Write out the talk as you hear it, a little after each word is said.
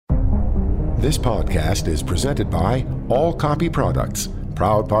This podcast is presented by All Copy Products,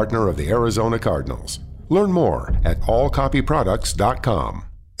 proud partner of the Arizona Cardinals. Learn more at allcopyproducts.com.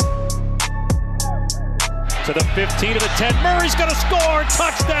 To the 15 to the 10. Murray's going to score.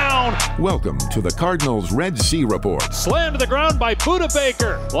 Touchdown. Welcome to the Cardinals Red Sea Report. Slammed to the ground by Budda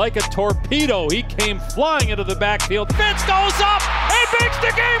Baker. Like a torpedo, he came flying into the backfield. Fitz goes up and makes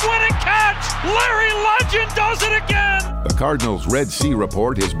the game-winning catch. Larry Legend does it again. The Cardinals Red Sea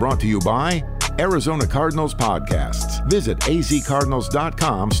Report is brought to you by Arizona Cardinals Podcasts. Visit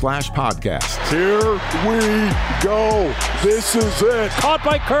azcardinals.com/podcasts. Here we go. This is it. Caught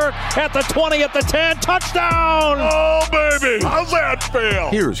by Kirk at the 20, at the 10. Touchdown. Oh, baby. How's that feel?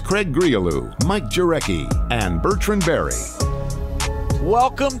 Here's Craig Grialou, Mike Jurecki, and Bertrand Berry.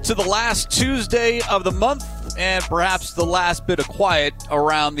 Welcome to the last Tuesday of the month and perhaps the last bit of quiet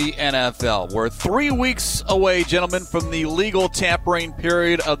around the NFL. We're 3 weeks away, gentlemen, from the legal tampering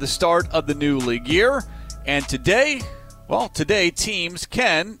period of the start of the new league year. And today teams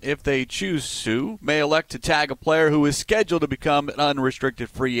can, if they choose to, may elect to tag a player who is scheduled to become an unrestricted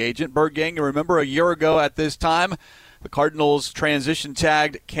free agent. Bird Gang, you remember a year ago at this time, the Cardinals transition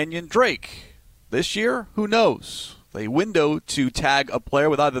tagged Kenyon Drake. This year, who knows? The window to tag a player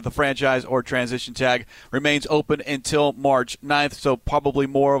with either the franchise or transition tag remains open until March 9th, so probably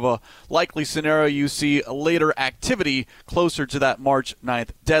more of a likely scenario you see a later activity closer to that March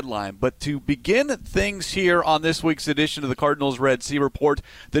 9th deadline. But to begin things here on this week's edition of the Cardinals Red Sea Report,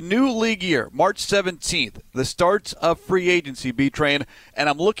 the new league year, March 17th, the start of free agency, B-Train, and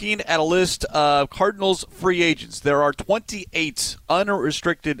I'm looking at a list of Cardinals free agents. There are 28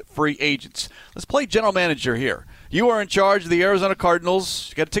 unrestricted free agents. Let's play general manager here. You are in charge of the Arizona Cardinals.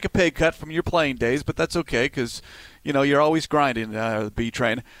 You got to take a pay cut from your playing days, but that's okay because, you're always grinding, the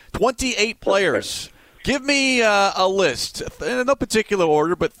B-Train. 28 players. Give me a list, in no particular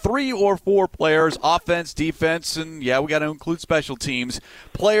order, but 3 or 4 players, offense, defense, and, we got to include special teams,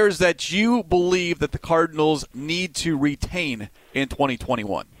 players that you believe that the Cardinals need to retain in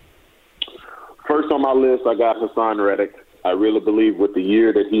 2021. First on my list, I got Haason Reddick. I really believe with the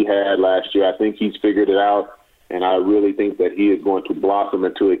year that he had last year, I think he's figured it out. And I really think that he is going to blossom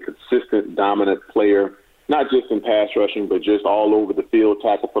into a consistent, dominant player, not just in pass rushing, but just all over the field,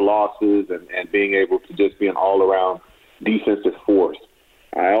 tackle for losses, and being able to just be an all-around defensive force.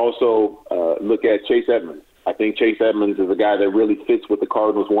 I also look at Chase Edmonds. I think Chase Edmonds is a guy that really fits what the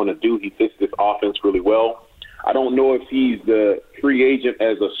Cardinals want to do. He fits this offense really well. I don't know if he's the free agent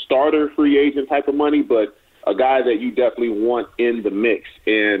as a starter free agent type of money, but a guy that you definitely want in the mix.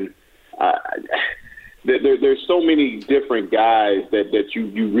 And there's so many different guys that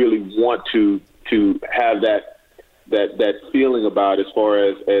you really want to have that feeling about as far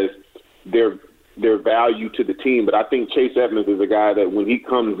as their value to the team. But I think Chase Edmonds is a guy that when he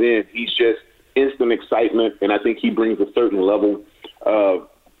comes in, he's just instant excitement, and I think he brings a certain level of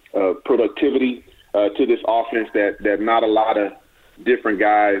productivity to this offense that not a lot of different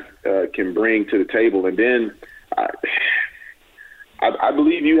guys can bring to the table. And then I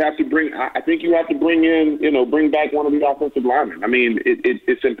believe you have to bring. I think you have to bring back one of the offensive linemen. I mean,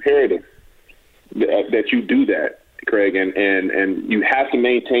 it's imperative that you do that, Craig, and you have to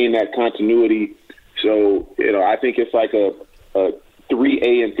maintain that continuity. So I think it's like a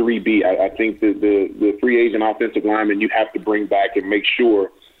 3A and 3B. I think the free agent offensive lineman you have to bring back and make sure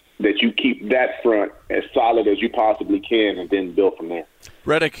that you keep that front as solid as you possibly can, and then build from there.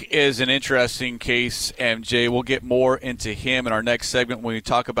 Reddick is an interesting case, MJ. We'll get more into him in our next segment when we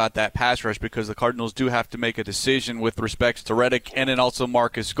talk about that pass rush, because the Cardinals do have to make a decision with respect to Reddick and then also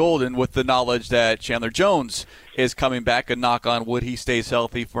Marcus Golden, with the knowledge that Chandler Jones is coming back, and knock on wood, he stays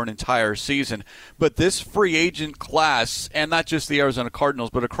healthy for an entire season. But this free agent class, and not just the Arizona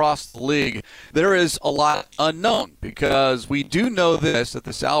Cardinals, but across the league, there is a lot unknown, because we do know this, that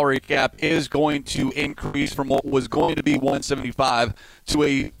the salary cap is going to increase from what was going to be $175 to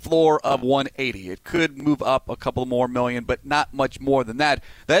a floor of $180. It could move up a couple more million, but not much more than that.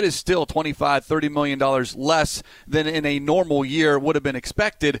 That is still $25-30 million less than in a normal year would have been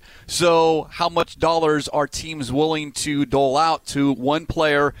expected. So how much dollars are teams willing to dole out to one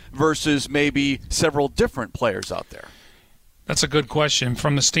player versus maybe several different players out there? That's a good question.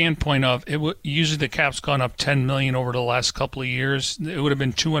 From the standpoint of usually the cap's gone up $10 million over the last couple of years. It would have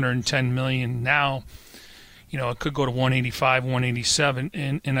been $210 million now. It could go to 185, 187.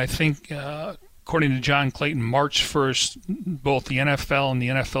 And I think, according to John Clayton, March 1st, both the NFL and the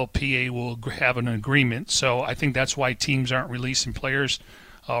NFLPA will have an agreement. So I think that's why teams aren't releasing players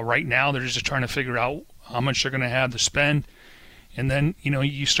right now. They're just trying to figure out how much they're going to have to spend. And then,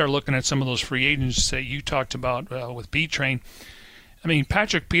 you start looking at some of those free agents that you talked about with B-Train. I mean,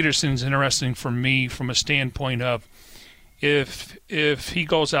 Patrick Peterson's interesting for me from a standpoint of if he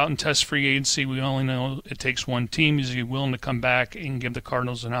goes out and tests free agency, we only know it takes one team. Is he willing to come back and give the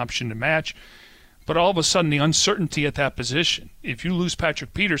Cardinals an option to match? But all of a sudden, the uncertainty at that position. If you lose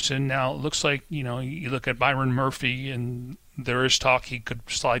Patrick Peterson, now it looks like, you look at Byron Murphy, and there is talk he could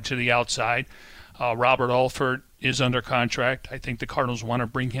slide to the outside. Robert Alford is under contract. I think the Cardinals want to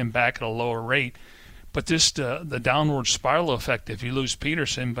bring him back at a lower rate. But this the downward spiral effect if you lose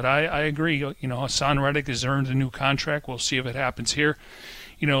Peterson. But I agree. Hassan Reddick has earned a new contract. We'll see if it happens here.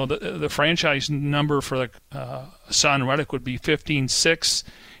 The franchise number for Hassan Reddick would be 15.6,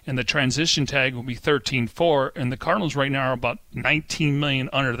 and the transition tag will be 13.4. And the Cardinals right now are about $19 million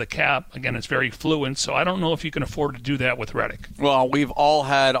under the cap. Again, it's very fluid, so I don't know if you can afford to do that with Reddick. Well, we've all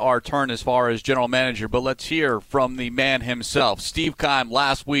had our turn as far as general manager, but let's hear from the man himself. Steve Keim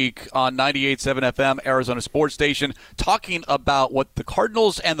last week on 98.7 FM, Arizona Sports Station, talking about what the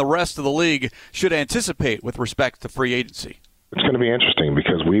Cardinals and the rest of the league should anticipate with respect to free agency. It's going to be interesting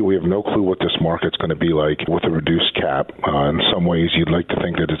because we have no clue what this market's going to be like with a reduced cap. In some ways, you'd like to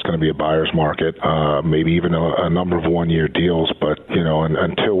think that it's going to be a buyer's market, maybe even a number of one-year deals. But,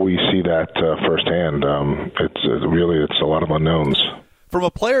 until we see that firsthand, it's a lot of unknowns. From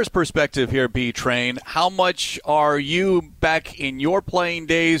a player's perspective here, B-Train, how much are you back in your playing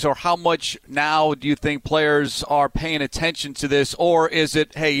days, or how much now do you think players are paying attention to this? Or is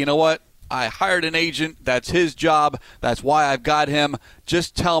it, hey, you know what? I hired an agent. That's his job. That's why I've got him.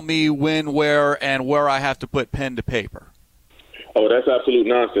 Just tell me when, where, and where I have to put pen to paper. Oh, that's absolute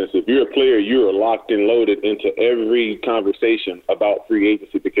nonsense. If you're a player, you're locked and loaded into every conversation about free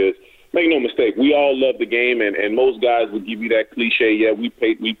agency because, make no mistake, we all love the game, and most guys would give you that cliche, yeah, we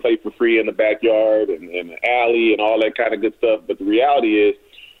play for free in the backyard and the alley and all that kind of good stuff. But the reality is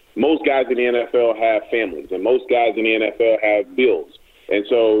most guys in the NFL have families, and most guys in the NFL have bills. And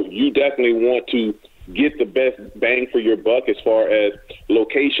so you definitely want to get the best bang for your buck as far as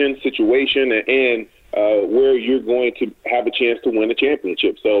location, situation, and where you're going to have a chance to win a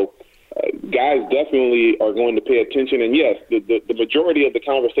championship. So guys definitely are going to pay attention. And, yes, the majority of the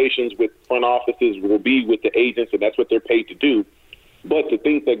conversations with front offices will be with the agents, and that's what they're paid to do. But to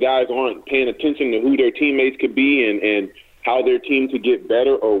think that guys aren't paying attention to who their teammates could be and how their team could get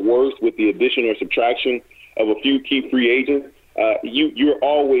better or worse with the addition or subtraction of a few key free agents, you're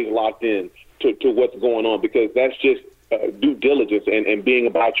always locked in to what's going on because that's just due diligence and being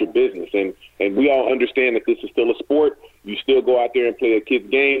about your business. And we all understand that this is still a sport. You still go out there and play a kid's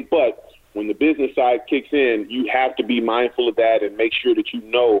game. But when the business side kicks in, you have to be mindful of that and make sure that you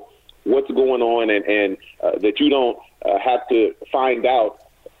know what's going on and that you don't have to find out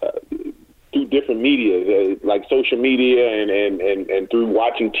through different media, like social media and through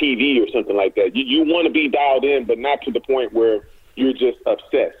watching TV or something like that. You want to be dialed in, but not to the point where you're just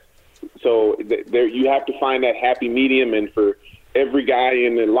obsessed. So there, you have to find that happy medium, and for every guy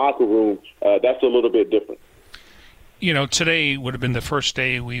in the locker room, that's a little bit different. Today would have been the first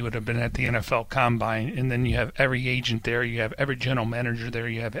day we would have been at the NFL Combine, and then you have every agent there, you have every general manager there,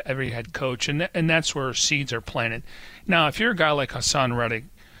 you have every head coach, and that's where seeds are planted. Now, if you're a guy like Hassan Reddick,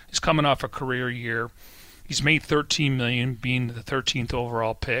 he's coming off a career year. He's made $13 million, being the 13th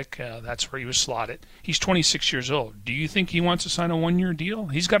overall pick. That's where he was slotted. He's 26 years old. Do you think he wants to sign a one-year deal?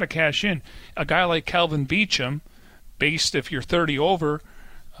 He's got to cash in. A guy like Calvin Beachum, based if you're 30 over,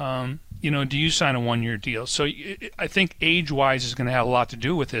 do you sign a one-year deal? So I think age-wise is going to have a lot to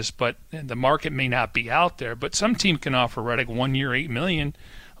do with this, but the market may not be out there. But some team can offer Reddick 1 year, $8 million,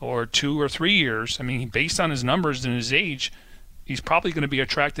 or 2 or 3 years. I mean, based on his numbers and his age, he's probably going to be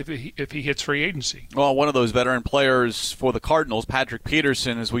attractive if he hits free agency. Well, one of those veteran players for the Cardinals, Patrick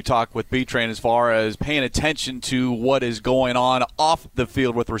Peterson, as we talk with B-Train, as far as paying attention to what is going on off the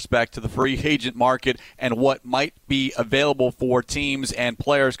field with respect to the free agent market and what might be available for teams and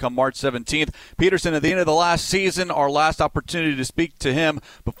players come March 17th. Peterson, at the end of the last season, our last opportunity to speak to him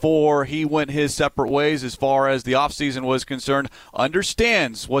before he went his separate ways as far as the offseason was concerned,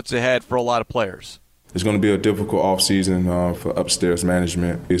 understands what's ahead for a lot of players. It's going to be a difficult offseason for upstairs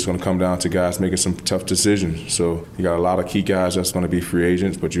management. It's going to come down to guys making some tough decisions. So you got a lot of key guys that's going to be free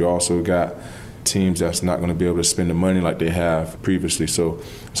agents, but you also got teams that's not going to be able to spend the money like they have previously. So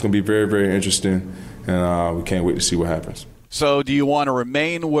it's going to be very, very interesting, and we can't wait to see what happens. So do you want to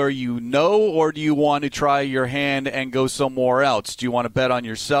remain where you know, or do you want to try your hand and go somewhere else? Do you want to bet on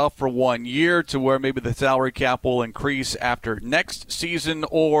yourself for 1 year to where maybe the salary cap will increase after next season,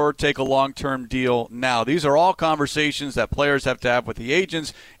 or take a long-term deal now? These are all conversations that players have to have with the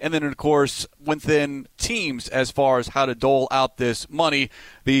agents, and then, of course, within teams as far as how to dole out this money.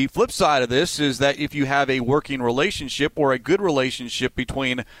 The flip side of this is that if you have a working relationship or a good relationship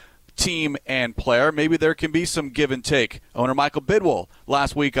between team and player, maybe there can be some give and take. Owner Michael Bidwell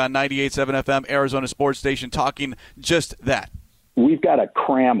last week on 98.7 FM Arizona Sports Station talking just that. We've got to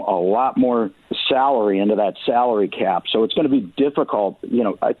cram a lot more salary into that salary cap. So it's going to be difficult,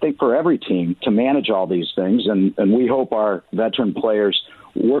 I think, for every team to manage all these things. And we hope our veteran players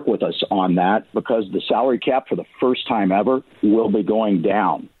work with us on that, because the salary cap for the first time ever will be going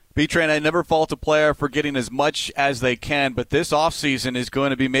down. B-Train, I never fault a player for getting as much as they can, but this offseason is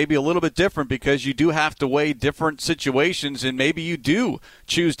going to be maybe a little bit different, because you do have to weigh different situations, and maybe you do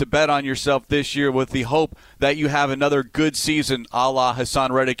choose to bet on yourself this year with the hope that you have another good season a la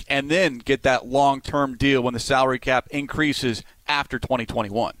Hassan Reddick, and then get that long-term deal when the salary cap increases after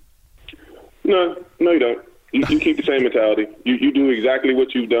 2021. No, you don't. You keep the same mentality. You do exactly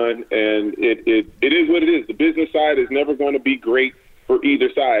what you've done, and it is what it is. The business side is never going to be great for either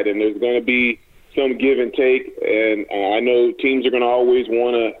side, and there's going to be some give and take. And I know teams are going to always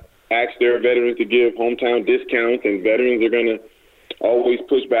want to ask their veterans to give hometown discounts, and veterans are going to always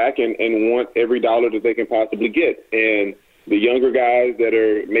push back and want every dollar that they can possibly get. And the younger guys that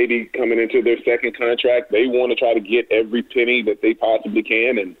are maybe coming into their second contract, they want to try to get every penny that they possibly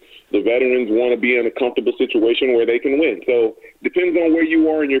can, and the veterans want to be in a comfortable situation where they can win. So it depends on where you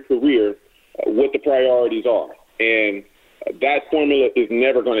are in your career, what the priorities are. And that formula is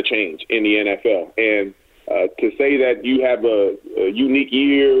never going to change in the NFL. And to say that you have a unique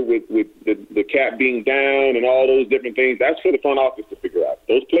year with the cap being down and all those different things, that's for the front office to figure out.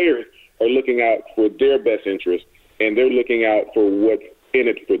 Those players are looking out for their best interest, and they're looking out for what's in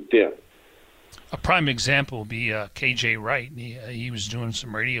it for them. A prime example would be KJ Wright. He was doing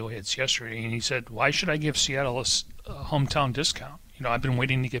some radio hits yesterday, and he said, "Why should I give Seattle a hometown discount? I've been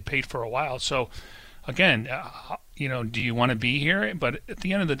waiting to get paid for a while." So, again, do you want to be here? But at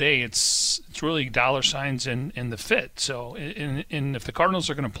the end of the day, it's really dollar signs and the fit. So, and if the Cardinals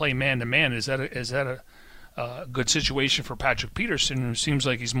are going to play man-to-man, is that a good situation for Patrick Peterson, who seems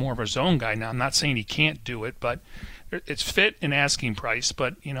like he's more of a zone guy now? I'm not saying he can't do it, but it's fit and asking price.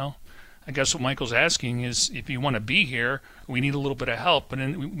 But, I guess what Michael's asking is, if you want to be here, we need a little bit of help.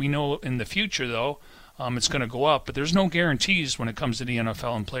 And we know in the future, though, it's going to go up, but there's no guarantees when it comes to the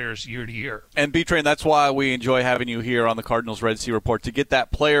NFL and players year to year. And B-Train, that's why we enjoy having you here on the Cardinals Red Sea Report, to get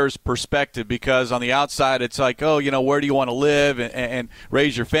that player's perspective, because on the outside it's like, where do you want to live and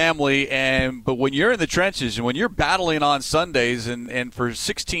raise your family? But when you're in the trenches and when you're battling on Sundays and for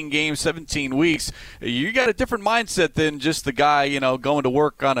 16 games, 17 weeks, you got a different mindset than just the guy, going to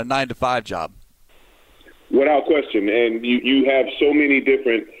work on a 9-to-5 job. Without question. And you have so many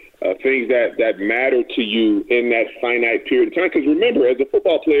different things that matter to you in that finite period of time. Because remember, as a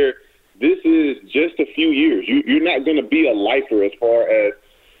football player, this is just a few years. You're not going to be a lifer as far as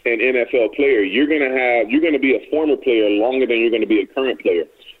an NFL player. You're going to be a former player longer than you're going to be a current player.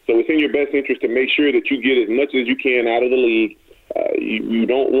 So it's in your best interest to make sure that you get as much as you can out of the league. You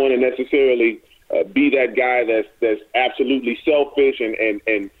don't want to necessarily be that guy that's absolutely selfish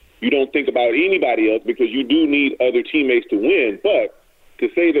and you don't think about anybody else, because you do need other teammates to win. But to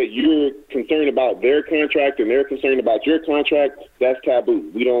say that you're concerned about their contract and they're concerned about your contract, that's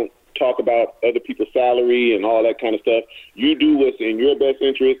taboo. We don't talk about other people's salary and all that kind of stuff. You do what's in your best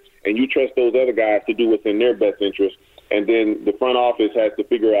interest, and you trust those other guys to do what's in their best interest. And then the front office has to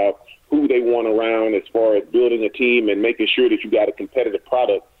figure out who they want around as far as building a team and making sure that you got a competitive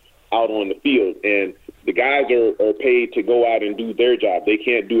product out on the field. And the guys are paid to go out and do their job. They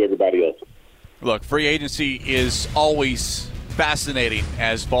can't do everybody else's. Look, free agency is always fascinating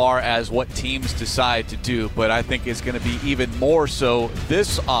as far as what teams decide to do, but I think it's going to be even more so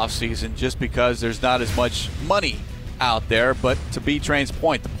this offseason, just because there's not as much money out there. But to B-Train's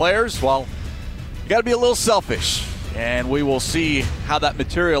point, the players, well, you got to be a little selfish, and we will see how that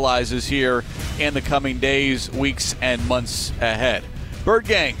materializes here in the coming days, weeks, and months ahead. Bird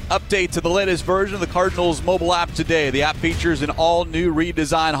Gang, update to the latest version of the Cardinals mobile app today. The app features an all-new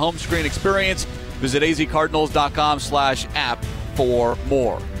redesigned home screen experience. Visit azcardinals.com/app for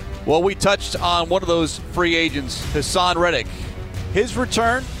more. Well, we touched on one of those free agents, Hassan Reddick, his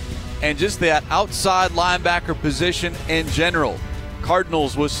return, and just that outside linebacker position in general.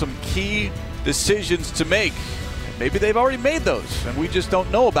 Cardinals with some key decisions to make. Maybe they've already made those, and we just don't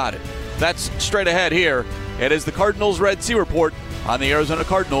know about it. That's straight ahead here It is the Cardinals Red Sea Report on the Arizona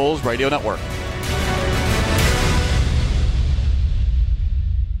Cardinals Radio Network.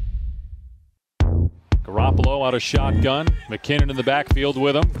 Garoppolo out of shotgun. McKinnon in the backfield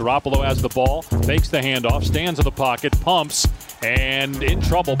with him. Garoppolo has the ball, fakes the handoff, stands in the pocket, pumps, and in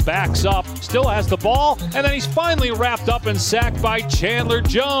trouble, backs up, still has the ball, and then he's finally wrapped up and sacked by Chandler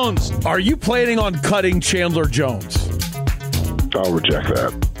Jones. Are you planning on cutting Chandler Jones? I'll reject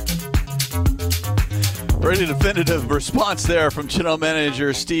that. Pretty definitive response there from General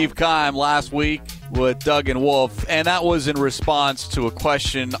Manager Steve Keim last week with Doug and Wolf, and that was in response to a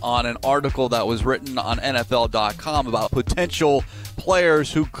question on an article that was written on NFL.com about potential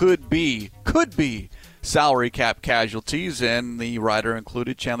players who could be salary cap casualties, and the writer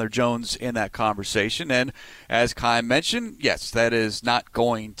included Chandler Jones in that conversation. And as Keim mentioned, yes, that is not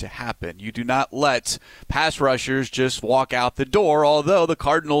going to happen. You do not let pass rushers just walk out the door, although the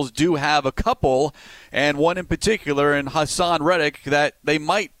Cardinals do have a couple, and one in particular in Hassan Reddick that they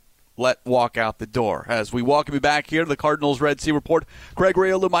might let walk out the door. As we welcome you back here to the Cardinals Red Sea Report, Greg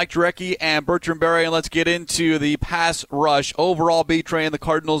Riolu, Mike Jurecki, and Bertrand Berry, and let's get into the pass rush. Overall, B-Train, the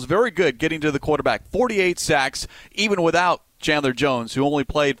Cardinals very good getting to the quarterback. 48 sacks, even without Chandler Jones, who only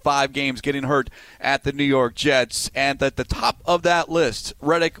played 5 games, getting hurt at the New York Jets. And at the top of that list,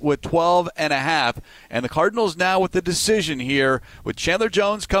 Reddick with 12.5. And the Cardinals now with the decision here with Chandler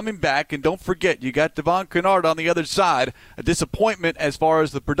Jones coming back. And don't forget, you got Devon Kennard on the other side. A disappointment as far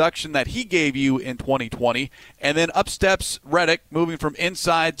as the production that he gave you in 2020. And then up steps Reddick, moving from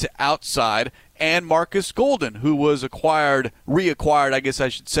inside to outside. And Marcus Golden, who was reacquired, I guess I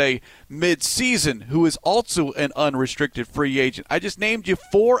should say, mid-season, who is also an unrestricted free agent. I just named you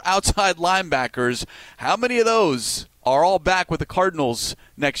 4 outside linebackers. How many of those are all back with the Cardinals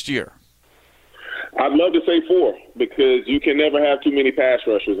next year? I'd love to say 4, because you can never have too many pass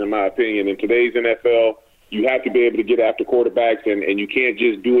rushers, in my opinion. In today's NFL, you have to be able to get after quarterbacks, and you can't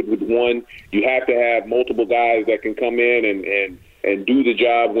just do it with one. You have to have multiple guys that can come in and do the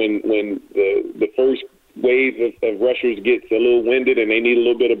job when the first wave of rushers gets a little winded and they need a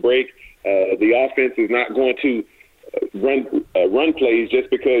little bit of break. The offense is not going to run plays just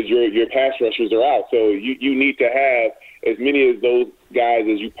because your pass rushers are out. So you need to have as many of those guys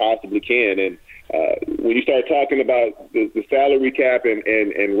as you possibly can. And when you start talking about the salary cap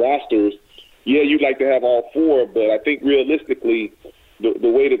and rosters, yeah, you'd like to have all 4, but I think realistically, the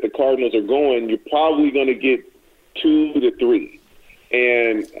way that the Cardinals are going, you're probably going to get 2 to 3.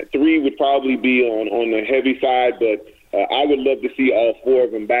 And 3 would probably be on the heavy side, but I would love to see all 4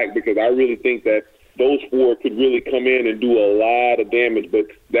 of them back, because I really think that those 4 could really come in and do a lot of damage, but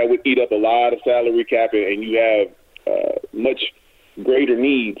that would eat up a lot of salary cap, and you have much greater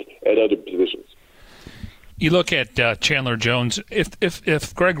needs at other positions. You look at Chandler Jones.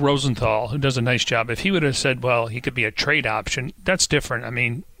 If Greg Rosenthal, who does a nice job, if he would have said, well, he could be a trade option, that's different. I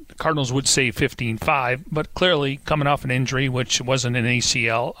mean, Cardinals would save 15.5, but clearly coming off an injury, which wasn't an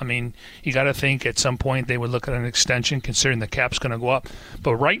ACL, I mean, you got to think at some point they would look at an extension, considering the cap's going to go up.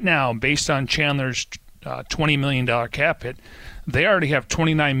 But right now, based on Chandler's $20 million cap hit, they already have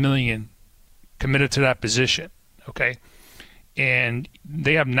 $29 million committed to that position, okay? And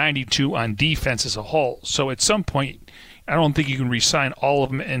they have 92 on defense as a whole. So at some point, I don't think you can re-sign all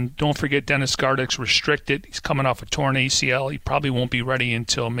of them. And don't forget, Dennis Gardeck's restricted. He's coming off a torn ACL. He probably won't be ready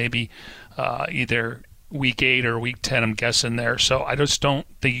until maybe either week 8 or week 10, I'm guessing there. So I just don't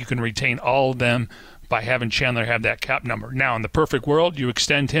think you can retain all of them by having Chandler have that cap number. Now, in the perfect world, you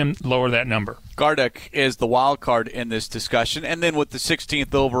extend him, lower that number. Gardeck is the wild card in this discussion. And then with the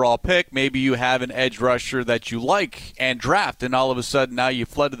 16th overall pick, maybe you have an edge rusher that you like and draft, and all of a sudden now you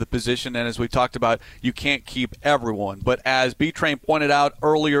flooded the position, and as we talked about, you can't keep everyone. But as B-Train pointed out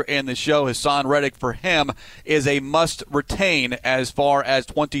earlier in the show, Hassan Reddick for him is a must-retain as far as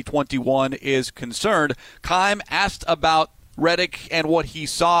 2021 is concerned. Keim asked about Reddick and what he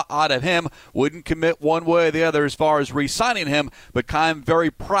saw out of him. Wouldn't commit one way or the other as far as re-signing him, but Keim very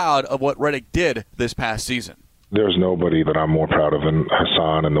proud of what Reddick did this past season. There's nobody that I'm more proud of than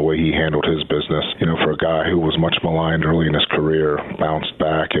Hassan and the way he handled his business. You know, for a guy who was much maligned early in his career, bounced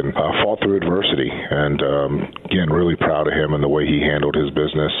back and fought through adversity. And, again, really proud of him and the way he handled his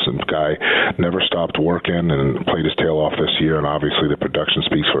business. And the guy never stopped working and played his tail off this year, and obviously the production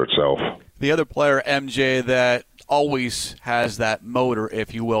speaks for itself. The other player, MJ, that always has that motor,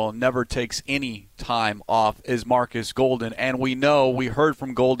 if you will, never takes any time off, is Marcus Golden. And we heard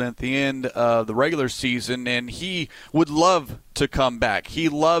from Golden at the end of the regular season, and he would love to come back. He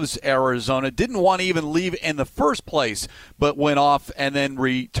loves Arizona, didn't want to even leave in the first place, but went off and then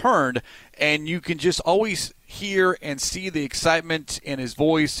returned. And you can just always hear and see the excitement in his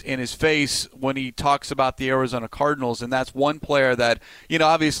voice, in his face when he talks about the Arizona Cardinals, and that's one player that,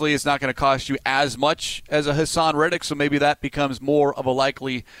 obviously it's not going to cost you as much as a Hassan Reddick, so maybe that becomes more of a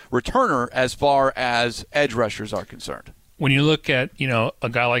likely returner as far as edge rushers are concerned. When you look at, a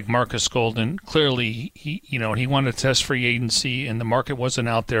guy like Marcus Golden, clearly he wanted to test free agency and the market wasn't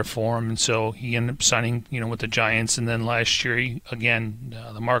out there for him, and so he ended up signing, with the Giants. And then last year,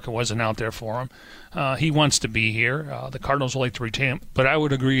 the market wasn't out there for him. He wants to be here. The Cardinals will like to retain him, but I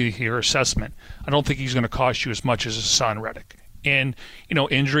would agree with your assessment. I don't think he's going to cost you as much as Hassan Reddick. And,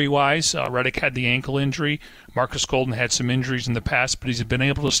 injury-wise, Reddick had the ankle injury. Marcus Golden had some injuries in the past, but he's been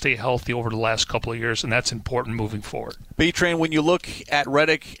able to stay healthy over the last couple of years, and that's important moving forward. B-Train, when you look at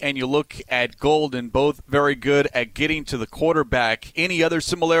Reddick and you look at Golden, both very good at getting to the quarterback, any other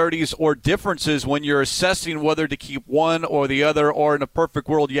similarities or differences when you're assessing whether to keep one or the other, or in a perfect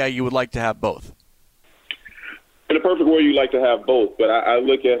world, you would like to have both? In a perfect world, you'd like to have both, but I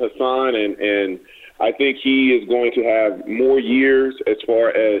look at Hassan and I think he is going to have more years as far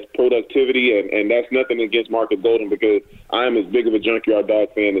as productivity, and that's nothing against Marcus Golden because I am as big of a Junkyard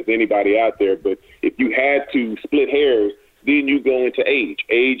Dog fan as anybody out there. But if you had to split hairs, then you go into age.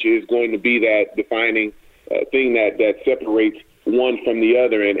 Age is going to be that defining thing that separates one from the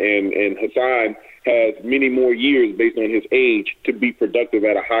other, and Hassan has many more years based on his age to be productive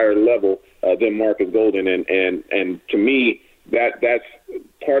at a higher level than Marcus Golden, and to me, that's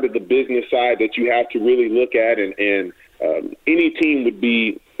part of the business side that you have to really look at, and any team would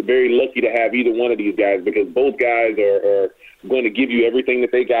be very lucky to have either one of these guys because both guys are going to give you everything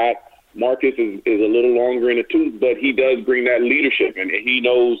that they got. Marcus is a little longer in the tooth, but he does bring that leadership, and he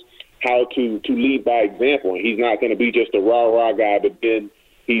knows how to lead by example. And he's not going to be just a rah-rah guy, but then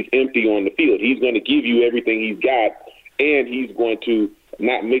he's empty on the field. He's going to give you everything he's got, and he's going to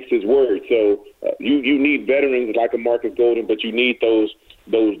not mix his words. So you need veterans like a Marcus Golden, but you need those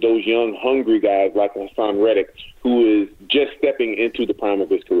young, hungry guys like Hassan Reddick, who is just stepping into the prime of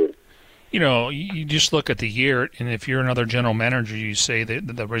his career. You just look at the year, and if you're another general manager, you say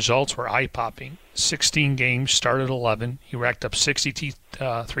that the results were eye-popping. 16 games, started 11. He racked up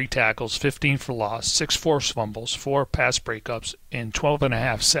 63 tackles, 15 for loss, 6 forced fumbles, 4 pass breakups, and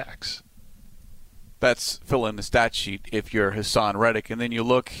 12.5 sacks. That's fill in the stat sheet if you're Hassan Reddick. And then you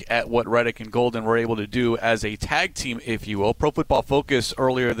look at what Reddick and Golden were able to do as a tag team, if you will. Pro Football Focus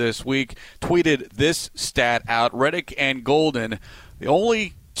earlier this week tweeted this stat out. Reddick and Golden, the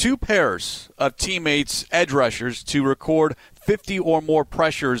only 2 pairs of teammates, edge rushers, to record 50 or more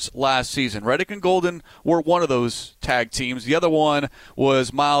pressures last season. Reddick and Golden were one of those tag teams. The other one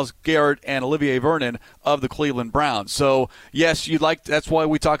was Myles Garrett and Olivier Vernon of the Cleveland Browns. So, yes, that's why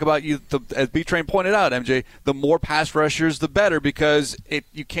we talk about, as B-Train pointed out, MJ, the more pass rushers, the better, because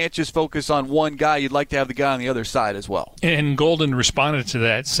you can't just focus on one guy. You'd like to have the guy on the other side as well. And Golden responded to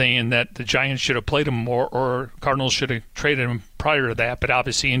that, saying that the Giants should have played him more, or Cardinals should have traded him prior to that, but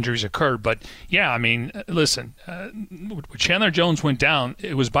obviously injuries occurred. But, yeah, I mean, listen, when Chandler Jones went down,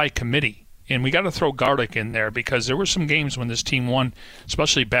 it was by committee. And we got to throw Garlick in there because there were some games when this team won,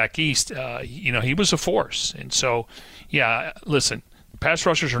 especially back east. He was a force. And so, yeah, listen, pass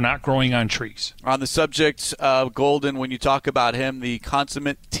rushers are not growing on trees. On the subject of Golden, when you talk about him, the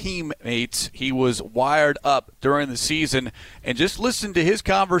consummate teammate, he was wired up during the season. And just listen to his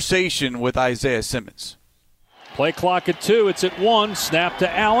conversation with Isaiah Simmons. Play clock at 2. It's at 1. Snap to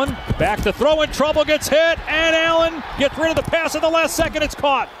Allen. Back to throw. In trouble. Gets hit. And Allen gets rid of the pass at the last second. It's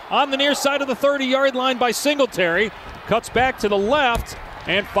caught on the near side of the 30-yard line by Singletary. Cuts back to the left.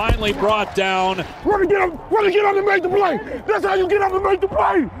 And finally brought down. Run to get up and make the play. That's how you get up and make the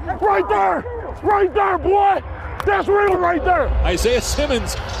play. Right there. Right there, boy. That's real right there. Isaiah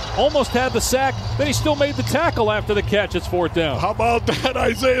Simmons almost had the sack, then he still made the tackle after the catch. It's 4th down. How about that?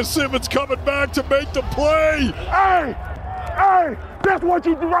 Isaiah Simmons coming back to make the play. Hey, that's what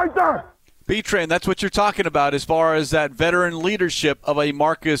you do right there. B-Train, that's what you're talking about as far as that veteran leadership of a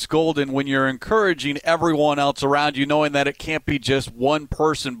Marcus Golden when you're encouraging everyone else around you, knowing that it can't be just one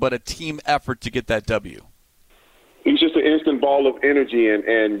person but a team effort to get that W. He's just an instant ball of energy,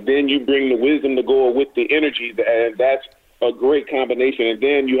 and then you bring the wisdom to go with the energy, and that's a great combination. And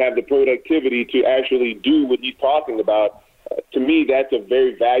then you have the productivity to actually do what he's talking about. To me, that's a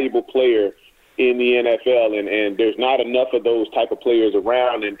very valuable player in the NFL, and there's not enough of those type of players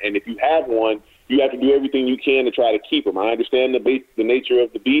around. And if you have one, you have to do everything you can to try to keep him. I understand the nature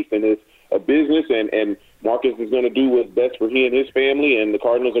of the beast, and it's a business, and Marcus is going to do what's best for he and his family, and the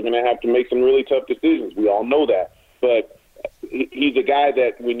Cardinals are going to have to make some really tough decisions. We all know that. But he's a guy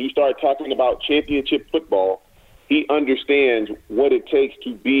that when you start talking about championship football, he understands what it takes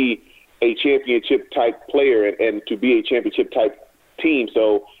to be a championship-type player and to be a championship-type team.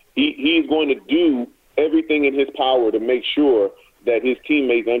 So he's going to do everything in his power to make sure that his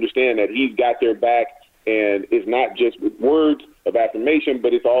teammates understand that he's got their back, and it's not just with words of affirmation,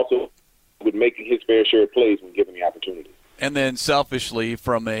 but it's also with making his fair share of plays when given the opportunity. And then selfishly,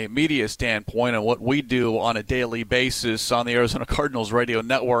 from a media standpoint and what we do on a daily basis on the Arizona Cardinals radio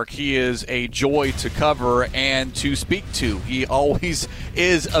network, he is a joy to cover and to speak to. He always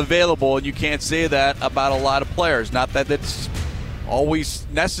is available, and you can't say that about a lot of players. Not that it's always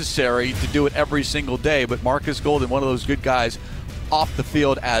necessary to do it every single day, but Marcus Golden, one of those good guys off the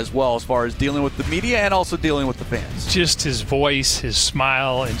field as well, as far as dealing with the media and also dealing with the fans. Just his voice, his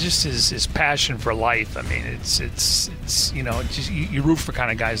smile, and just his passion for life. I mean, it's you know, just you root for kind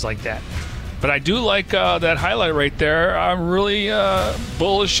of guys like that. But I do like that highlight right there. I'm really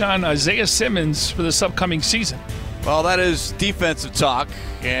bullish on Isaiah Simmons for this upcoming season. Well, that is defensive talk,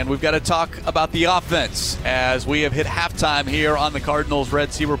 and we've got to talk about the offense as we have hit halftime here on the Cardinals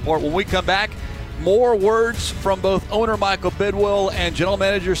Red Sea Report. When we come back, more words from both owner Michael Bidwill and general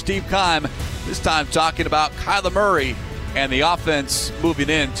manager Steve Keim, this time talking about Kyler Murray and the offense moving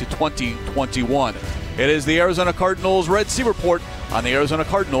into 2021. It is the Arizona Cardinals Red Sea Report on the Arizona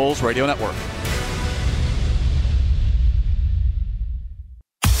Cardinals Radio Network.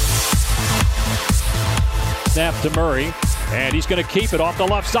 Snap to Murray, and he's going to keep it off the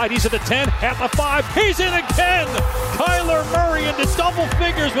left side. He's at the 10, at the 5. He's in again! Kyler Murray into double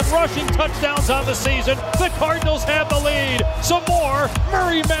figures with rushing touchdowns on the season. The Cardinals have the lead. Some more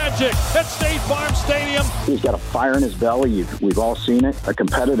Murray magic at State Farm Stadium. He's got a fire in his belly. We've all seen it. A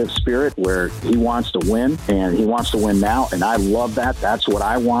competitive spirit where he wants to win, and he wants to win now. And I love that. That's what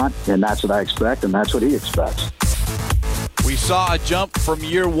I want, and that's what I expect, and that's what he expects. We saw a jump from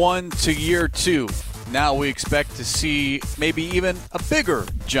year 1 to year 2. Now we expect to see maybe even a bigger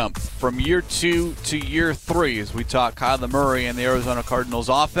jump from year 2 to year 3 as we talk Kyler Murray and the Arizona Cardinals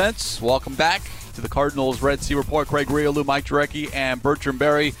offense. Welcome back to the Cardinals Red Sea Report. Craig Riolu, Mike Jurecki, and Bertrand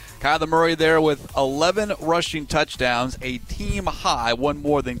Berry. Kyler Murray there with 11 rushing touchdowns, a team high, one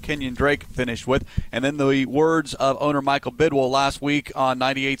more than Kenyon Drake finished with. And then the words of owner Michael Bidwill last week on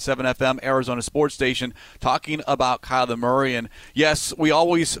 98.7 FM Arizona Sports Station talking about Kyler Murray. And yes, we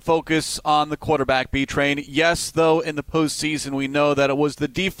always focus on the quarterback, B-Train. Yes, though, in the postseason we know that it was the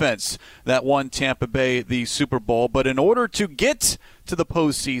defense that won Tampa Bay the Super Bowl. But in order to get to the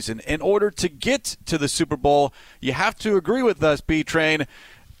postseason, in order to get to the Super Bowl, you have to agree with us, B-Train,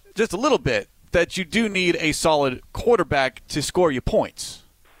 just a little bit, that you do need a solid quarterback to score you points.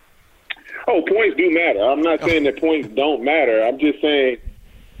 Oh, points do matter. I'm not saying that points don't matter. I'm just saying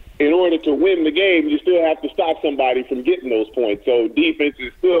in order to win the game, you still have to stop somebody from getting those points. So defense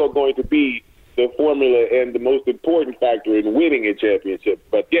is still going to be the formula and the most important factor in winning a championship.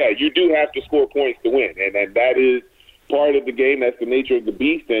 But, yeah, you do have to score points to win, and that is part of the game. That's the nature of the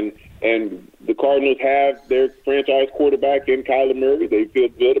beast, and the Cardinals have their franchise quarterback in Kyler Murray. They feel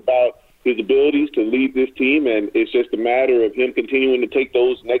good about his abilities to lead this team, and it's just a matter of him continuing to take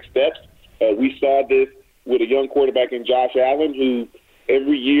those next steps. We saw this with a young quarterback in Josh Allen, who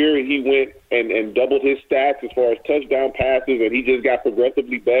every year he went and doubled his stats as far as touchdown passes, and he just got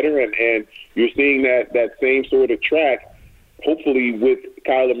progressively better, and you're seeing that same sort of track hopefully with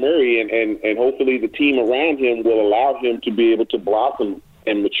Kyler Murray, and hopefully the team around him will allow him to be able to blossom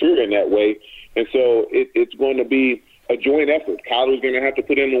and mature in that way. And so it's going to be a joint effort. Kyler's going to have to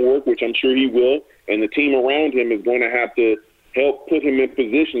put in the work, which I'm sure he will, and the team around him is going to have to help put him in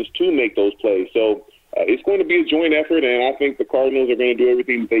positions to make those plays. So it's going to be a joint effort, and I think the Cardinals are going to do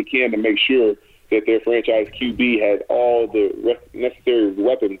everything they can to make sure that their franchise QB has all the necessary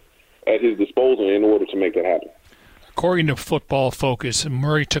weapons at his disposal in order to make that happen. According to Football Focus,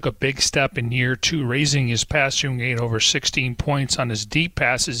 Murray took a big step in year 2, raising his passing rate over 16 points on his deep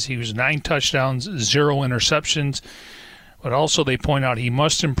passes. He was 9 touchdowns, 0 interceptions. But also they point out he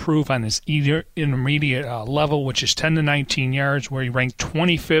must improve on his intermediate level, which is 10 to 19 yards, where he ranked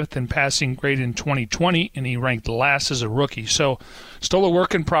 25th in passing grade in 2020, and he ranked last as a rookie. So still a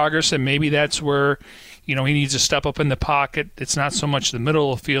work in progress, and maybe that's where he needs to step up in the pocket. It's not so much the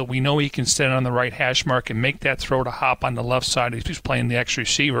middle of the field. We know he can stand on the right hash mark and make that throw to hop on the left side if he's playing the X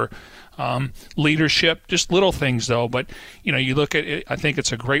receiver. Leadership, just little things, though. But, you look at it, I think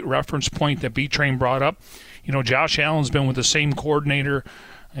it's a great reference point that B-Train brought up. Josh Allen's been with the same coordinator,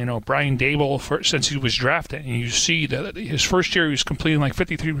 Brian Daboll, since he was drafted. And you see that his first year he was completing like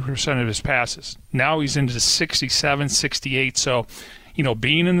 53% of his passes. Now he's into the 67, 68. So,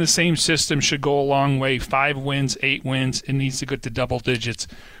 being in the same system should go a long way. 5 wins, 8 wins. It needs to get to double digits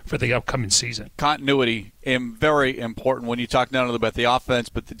for the upcoming season. Continuity very important when you talk not only about the offense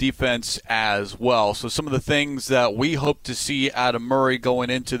but the defense as well. So some of the things that we hope to see out of Murray going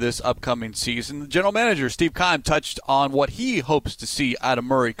into this upcoming season. The general manager, Steve Keim, touched on what he hopes to see out of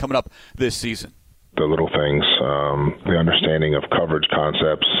Murray coming up this season. The little things, the understanding of coverage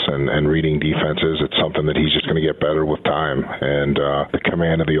concepts and reading defenses, it's something that he's just going to get better with time. And the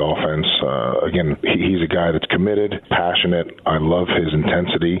command of the offense, again, he's a guy that's committed, passionate. I love his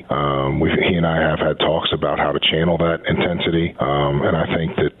intensity. He and I have had talks about how to channel that intensity. And I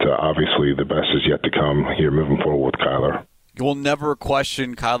think that obviously the best is yet to come here moving forward with Kyler. You will never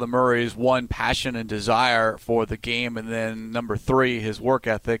question Kyler Murray's passion and desire for the game, and then number 3, his work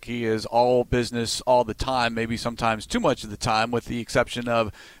ethic. He is all business all the time, maybe sometimes too much of the time, with the exception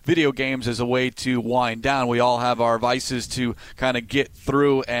of video games as a way to wind down. We all have our vices to kind of get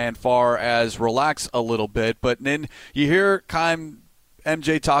through and far as relax a little bit. But then you hear Keim,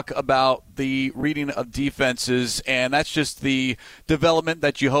 MJ, talk about the reading of defenses, and that's just the development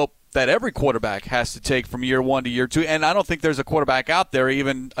that you hope that every quarterback has to take from year 1 to year 2. And I don't think there's a quarterback out there,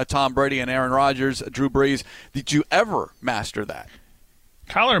 even a Tom Brady and Aaron Rodgers, Drew Brees, did you ever master that?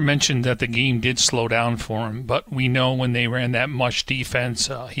 Kyler mentioned that the game did slow down for him, but we know when they ran that much defense,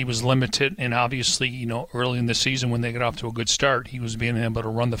 he was limited. And obviously, early in the season when they got off to a good start, he was being able to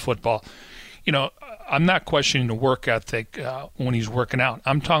run the football. I'm not questioning the work ethic when he's working out.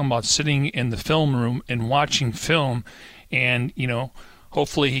 I'm talking about sitting in the film room and watching film and,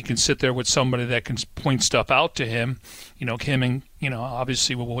 hopefully he can sit there with somebody that can point stuff out to him, him and,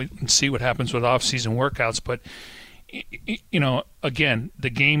 obviously we'll wait and see what happens with off-season workouts. But, again, the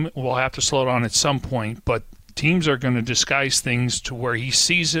game will have to slow down at some point, but teams are going to disguise things to where he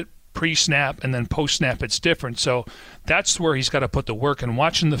sees it pre-snap and then post-snap it's different. So that's where he's got to put the work in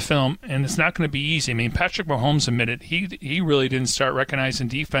watching the film, and it's not going to be easy. I mean, Patrick Mahomes admitted he really didn't start recognizing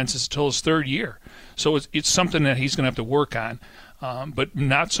defenses until his 3rd year. So it's something that he's going to have to work on. But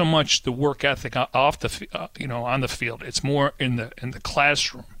not so much the work ethic off the on the field. It's more in the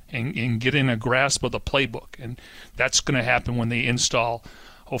classroom and getting a grasp of the playbook, and that's going to happen when they install,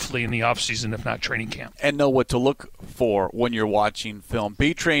 hopefully in the offseason, if not training camp. And know what to look for when you're watching film.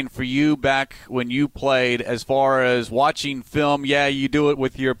 B-Train, for you back when you played, as far as watching film, you do it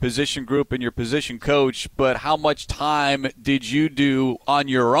with your position group and your position coach, but how much time did you do on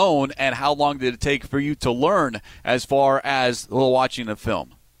your own, and how long did it take for you to learn as far as the watching of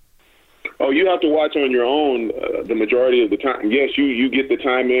film? Oh, you have to watch on your own the majority of the time. Yes, you get the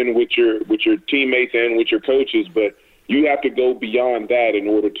time in with your teammates and with your coaches, but you have to go beyond that in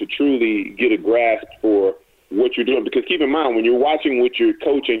order to truly get a grasp for what you're doing. Because keep in mind, when you're watching with your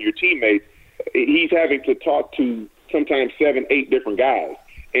coach and your teammates, he's having to talk to sometimes 7, 8 different guys.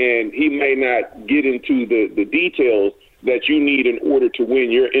 And he may not get into the details that you need in order to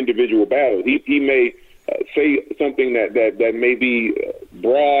win your individual battle. He may say something that may be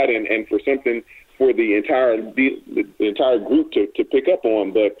broad and for something for the entire group to pick up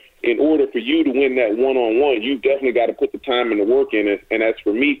on. But in order for you to win that one-on-one, you definitely got to put the time and the work in it. And as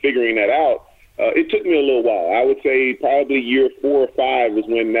for me figuring that out, it took me a little while. I would say probably year 4 or 5 was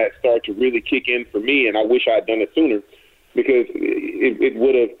when that started to really kick in for me, and I wish I had done it sooner because it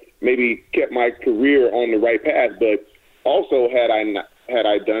would have maybe kept my career on the right path. But also, had I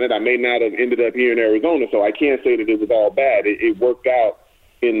done it, I may not have ended up here in Arizona. So I can't say that it was all bad. It worked out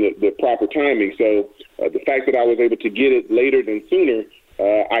in the proper timing. So the fact that I was able to get it later than sooner,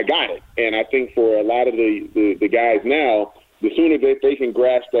 I got it. And I think for a lot of the guys now, the sooner that they can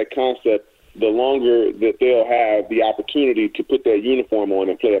grasp that concept, the longer that they'll have the opportunity to put that uniform on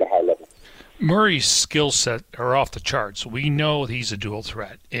and play at a high level. Murray's skill set are off the charts. We know he's a dual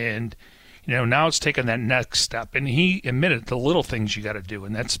threat. And, now it's taking that next step. And he admitted the little things you got to do,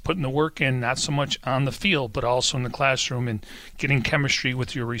 and that's putting the work in, not so much on the field, but also in the classroom and getting chemistry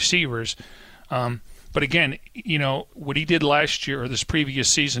with your receivers. But again, what he did last year or this previous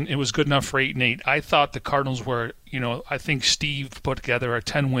season, it was good enough for 8-8. I thought the Cardinals were, I think Steve put together a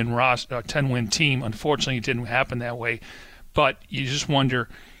 10-win team. Unfortunately, it didn't happen that way. But you just wonder,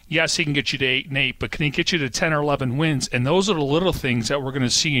 yes, he can get you to 8-8, but can he get you to 10 or 11 wins? And those are the little things that we're going to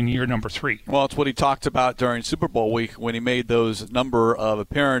see in year number 3. Well, it's what he talked about during Super Bowl week when he made those number of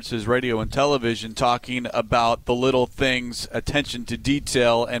appearances, radio and television, talking about the little things, attention to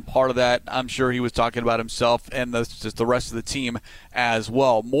detail, and part of that, I'm sure he was talking about himself and just the rest of the team as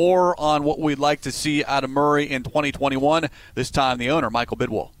well. More on what we'd like to see out of Murray in 2021. This time, the owner, Michael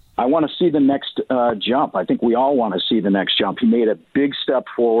Bidwell. I want to see the next jump. I think we all want to see the next jump. He made a big step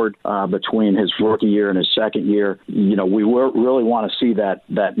forward between his rookie year and his second year. You know, we really want to see that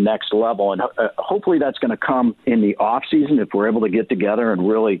next level, and hopefully that's going to come in the off season if we're able to get together and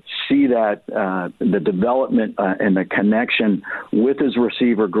really see that the development and the connection with his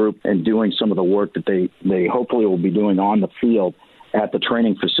receiver group and doing some of the work that they hopefully will be doing on the field at the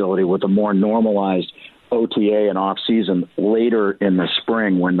training facility with a more normalized OTA and off season later in the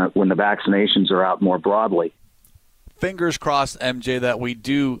spring when the vaccinations are out more broadly. Fingers crossed, MJ, that we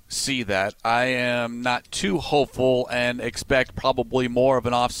do see that. I am not too hopeful and expect probably more of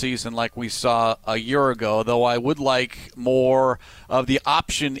an offseason like we saw a year ago, though I would like more of the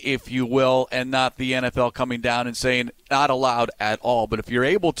option, if you will, and not the NFL coming down and saying not allowed at all. But if you're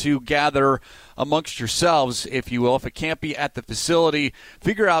able to gather amongst yourselves, if you will, if it can't be at the facility,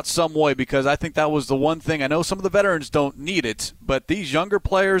 figure out some way, because I think that was the one thing. I know some of the veterans don't need it, but these younger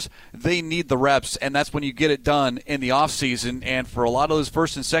players, they need the reps, and that's when you get it done in the offseason. And for a lot of those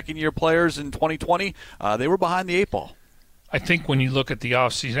first and second year players in 2020, they were behind the 8 ball. I think when you look at the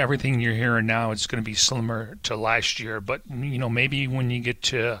offseason, everything you're hearing now, it's going to be similar to last year. But, you know, maybe when you get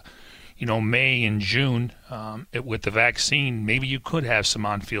to, you know, May and June with the vaccine, maybe you could have some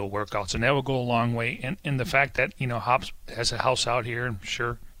on-field workouts, and that would go a long way. And the fact that, you know, Hops has a house out here, I'm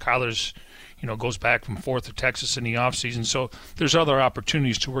sure Kyler's, you know, goes back from 4th to Texas in the offseason. So there's other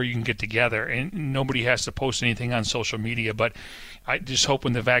opportunities to where you can get together, and nobody has to post anything on social media. But I just hope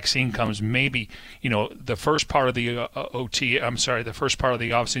when the vaccine comes, maybe, you know, the first part of the the first part of the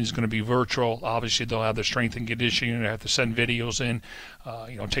offseason is going to be virtual. Obviously, they'll have the strength and conditioning. They have to send videos in,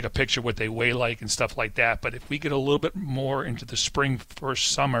 you know, take a picture of what they weigh like and stuff like that. But if we get a little bit more into the spring,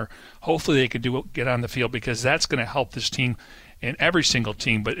 first summer, hopefully they could get on the field, because that's going to help this team and every single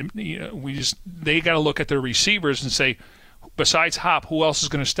team. But, you know, they got to look at their receivers and say, besides Hop, who else is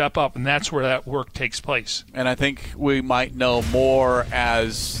going to step up? And that's where that work takes place. And I think we might know more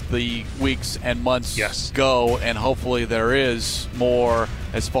as the weeks and months go, and hopefully there is more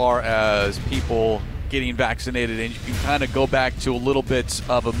as far as people getting vaccinated, and you can kind of go back to a little bit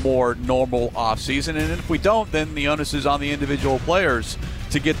of a more normal offseason. And if we don't, then the onus is on the individual players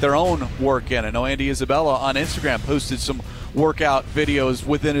to get their own work in. I know Andy Isabella on Instagram posted some workout videos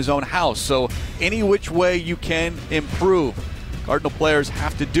within his own house. So any which way you can improve, Cardinal players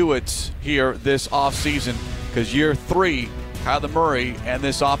have to do it here this offseason, because year 3, Kyler Murray and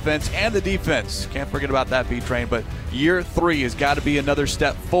this offense and the defense, can't forget about that, B-Train, but year 3 has got to be another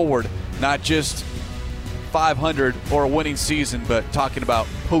step forward, not just 500 or a winning season, but talking about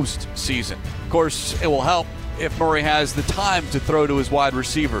postseason. Of course, it will help if Murray has the time to throw to his wide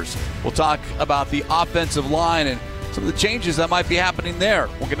receivers. We'll talk about the offensive line and some of the changes that might be happening there.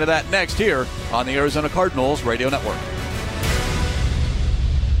 We'll get to that next here on the Arizona Cardinals Radio Network.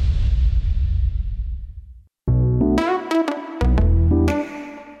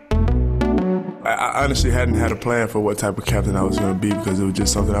 I honestly hadn't had a plan for what type of captain I was going to be, because it was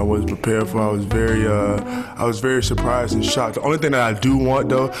just something I wasn't prepared for. I was very surprised and shocked. The only thing that I do want,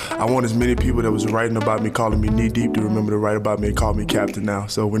 though, I want as many people that was writing about me, calling me knee deep, to remember to write about me and call me captain now.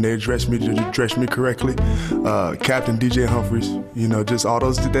 So when they address me correctly, Captain DJ Humphries, you know, just all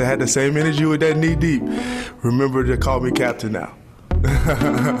those that had the same energy with that knee deep, remember to call me captain now.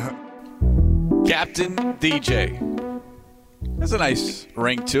 Captain DJ. There's a nice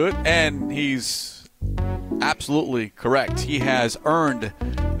ring to it, and he's absolutely correct. He has earned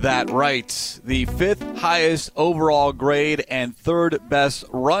that right. The 5th highest overall grade and 3rd best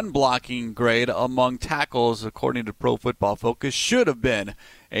run blocking grade among tackles, according to Pro Football Focus. Should have been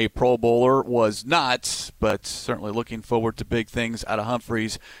a Pro Bowler, was not, but certainly looking forward to big things out of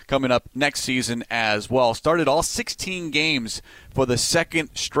Humphries coming up next season as well. Started all 16 games for the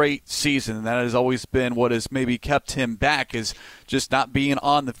 2nd straight season, and that has always been what has maybe kept him back, is just not being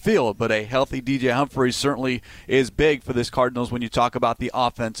on the field. But a healthy DJ Humphries certainly is big for this Cardinals when you talk about the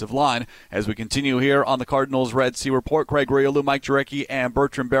offensive line. As we continue here on the Cardinals Red Sea Report, Craig Riolu, Mike Jurecki, and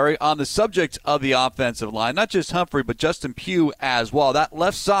Bertrand Berry on the subject of the offensive line. Not just Humphrey, but Justin Pugh as well. That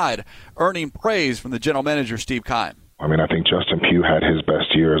left side earning praise from the general manager, Steve Keim. I mean, I think Justin Pugh had his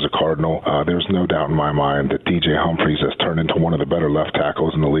best year as a Cardinal. There's no doubt in my mind that DJ Humphries has turned into one of the better left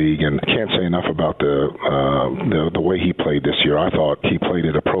tackles in the league, and I can't say enough about the way he played this year. I thought he played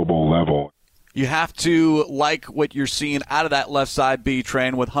at a Pro Bowl level. You have to like what you're seeing out of that left side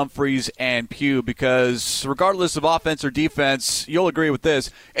B-Train with Humphries and Pugh, because regardless of offense or defense, you'll agree with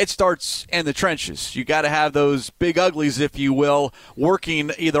this, it starts in the trenches. You got to have those big uglies, if you will,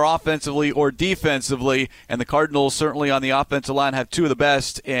 working either offensively or defensively, and the Cardinals certainly on the offensive line have 2 of the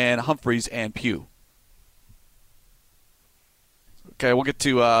best in Humphries and Pugh. Okay, we'll get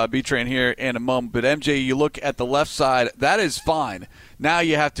to B-Train here in a moment. But, MJ, you look at the left side, that is fine. Now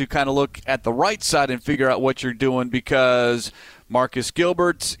you have to kind of look at the right side and figure out what you're doing because Marcus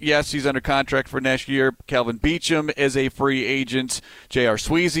Gilbert, yes, he's under contract for next year. Kelvin Beachum is a free agent. J.R.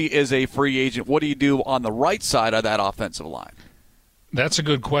 Sweezy is a free agent. What do you do on the right side of that offensive line? That's a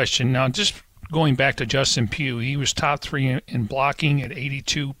good question. Now, just going back to Justin Pugh, he was top 3 in blocking at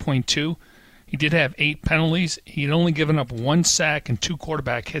 82.2. He did have 8 penalties. He had only given up 1 sack and 2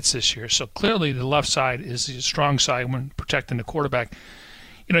 quarterback hits this year. So clearly the left side is the strong side when protecting the quarterback.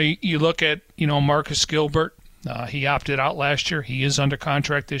 You look at, Marcus Gilbert. He opted out last year. He is under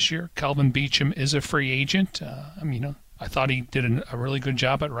contract this year. Kelvin Beachum is a free agent. I thought he did a really good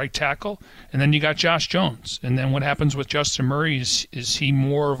job at right tackle. And then you got Josh Jones. And then what happens with Justin Murray is he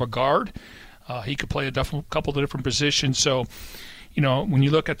more of a guard? He could play a couple of different positions. So, when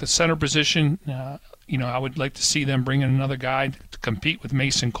you look at the center position, I would like to see them bring in another guy to compete with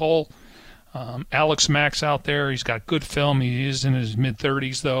Mason Cole. Alex Mack's out there. He's got good film. He is in his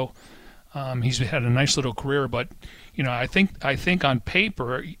mid-30s, though. He's had a nice little career, but I think on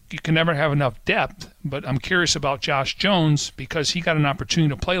paper you can never have enough depth. But I'm curious about Josh Jones because he got an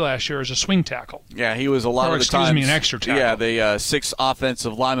opportunity to play last year as a swing tackle. Yeah, he was a lot of the times. An extra tackle. Yeah, the 6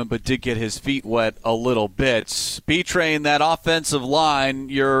 offensive lineman, but did get his feet wet a little bit. B-Train, that offensive line,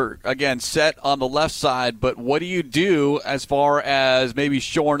 you're again set on the left side, but what do you do as far as maybe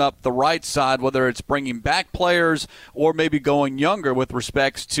shoring up the right side, whether it's bringing back players or maybe going younger with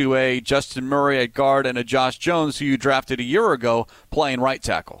respects to a Justin Murray at guard and a Josh Jones who you drafted a year ago playing right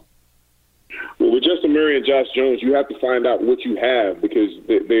tackle? Well, with Justin Murray and Josh Jones, you have to find out what you have because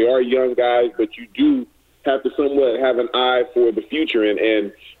they are young guys, but you do have to somewhat have an eye for the future.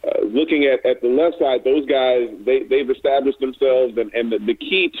 And looking at the left side, those guys, they've established themselves, and the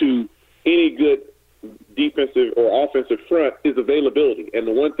key to any good defensive or offensive front is availability. And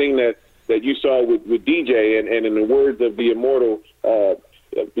the one thing that you saw with DJ, and in the words of the immortal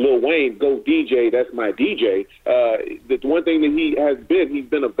Lil Wayne, go DJ, that's my DJ, the one thing that he's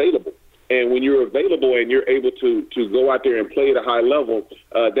been available. And when you're available and you're able to go out there and play at a high level,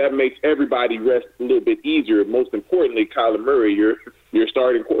 that makes everybody rest a little bit easier. Most importantly, Kyler Murray, your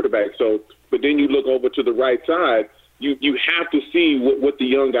starting quarterback. So, but then you look over to the right side, you have to see what the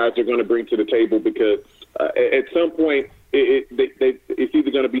young guys are going to bring to the table because at some point it's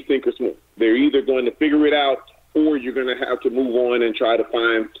either going to be sink or swim. They're either going to figure it out or you're going to have to move on and try to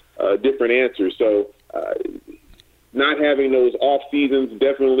find different answers. So not having those off seasons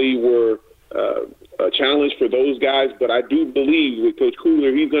definitely were a challenge for those guys, but I do believe with Coach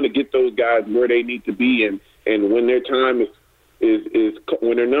Kugler, he's going to get those guys where they need to be, and when their time is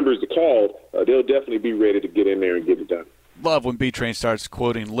when their numbers are called, they'll definitely be ready to get in there and get it done. Love when B-Train starts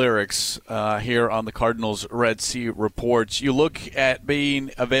quoting lyrics here on the Cardinals Red Sea Reports. You look at being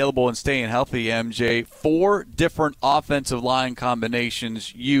available and staying healthy, MJ. 4 different offensive line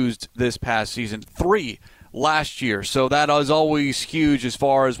combinations used this past season. 3 last year. So that is always huge as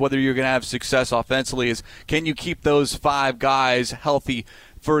far as whether you're going to have success offensively is can you keep those 5 guys healthy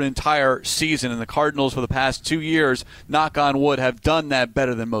for an entire season? And the Cardinals for the past 2 years, knock on wood, have done that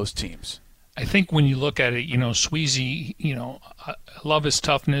better than most teams. I think when you look at it, Sweezy, I love his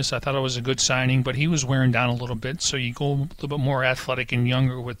toughness. I thought it was a good signing, but he was wearing down a little bit. So you go a little bit more athletic and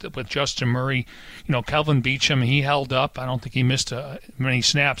younger with Justin Murray. Kelvin Beachum, he held up. I don't think he missed many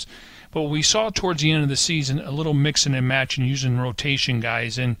snaps. But we saw towards the end of the season a little mixing and matching using rotation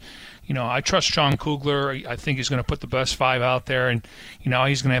guys. And, I trust Sean Kugler. I think he's going to put the best 5 out there. And, he's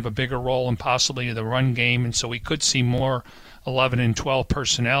going to have a bigger role in possibly the run game. And so we could see more 11 and 12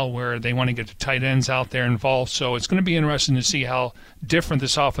 personnel where they want to get the tight ends out there involved. So it's going to be interesting to see how different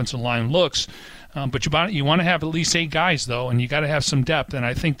this offensive line looks. But you want to have at least 8 guys, though, and you got to have some depth. And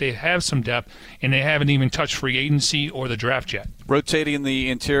I think they have some depth, and they haven't even touched free agency or the draft yet. Rotating the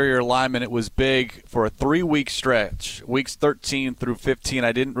interior linemen, it was big for a 3-week stretch, weeks 13 through 15.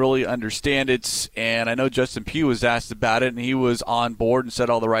 I didn't really understand it, and I know Justin Pugh was asked about it, and he was on board and said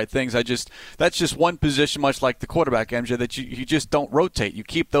all the right things. That's just one position, much like the quarterback, MJ, that you just don't rotate. You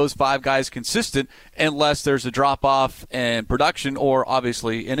keep those 5 guys consistent unless there's a drop-off in production or,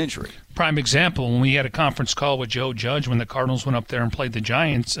 obviously, an injury. Prime example, when we had a conference call with Joe Judge when the Cardinals went up there and played the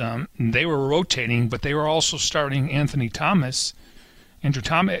Giants, they were rotating, but they were also starting Andrew Thomas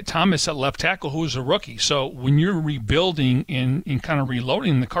at left tackle, who was a rookie. So when you're rebuilding and kind of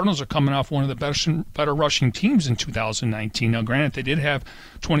reloading, the Cardinals are coming off one of the better rushing teams in 2019. Now, granted, they did have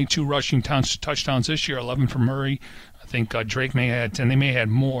 22 rushing touchdowns this year, 11 for Murray. I think Drake may have had 10. They may have had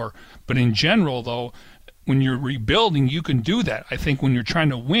more. But in general, though, when you're rebuilding, you can do that. I think when you're trying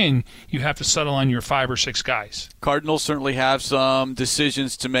to win, you have to settle on your 5 or 6 guys. Cardinals certainly have some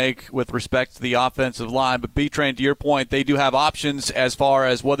decisions to make with respect to the offensive line, but B-Train, to your point, they do have options as far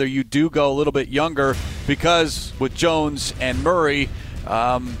as whether you do go a little bit younger, because with Jones and Murray,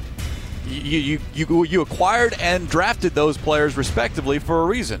 you acquired and drafted those players respectively for a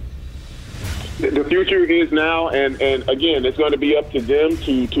reason. The future is now, and again, it's going to be up to them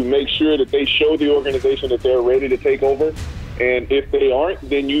to make sure that they show the organization that they're ready to take over. And if they aren't,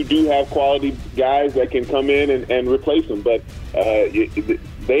 then you do have quality guys that can come in and replace them. But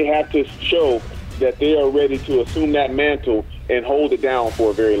they have to show that they are ready to assume that mantle and hold it down for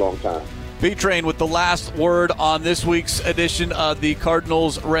a very long time. B-Train with the last word on this week's edition of the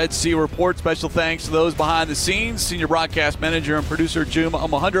Cardinals Red Sea Report. Special thanks to those behind the scenes, Senior Broadcast Manager and Producer Juma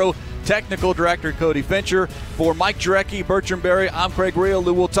Alejandro, Technical Director Cody Fincher. For Mike Jurecki, Bertrand Berry, I'm Craig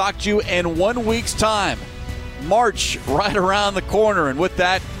Realu. We'll talk to you in 1 week's time. March right around the corner, and with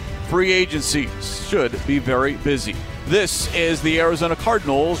that, free agency should be very busy. This is the Arizona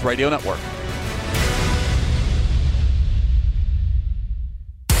Cardinals Radio Network.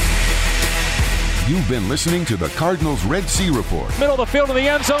 You've been listening to the Cardinals Red Sea Report. Middle of the field in the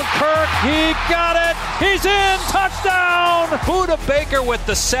end zone. Kirk, he got it. He's in. Touchdown. Budda Baker with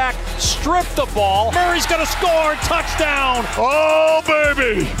the sack. Stripped the ball. Murray's going to score. Touchdown. Oh,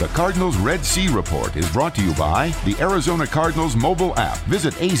 baby. The Cardinals Red Sea Report is brought to you by the Arizona Cardinals mobile app.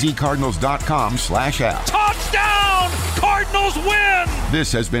 Visit azcardinals.com/app. Touchdown. Cardinals win.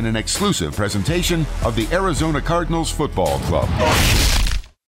 This has been an exclusive presentation of the Arizona Cardinals Football Club.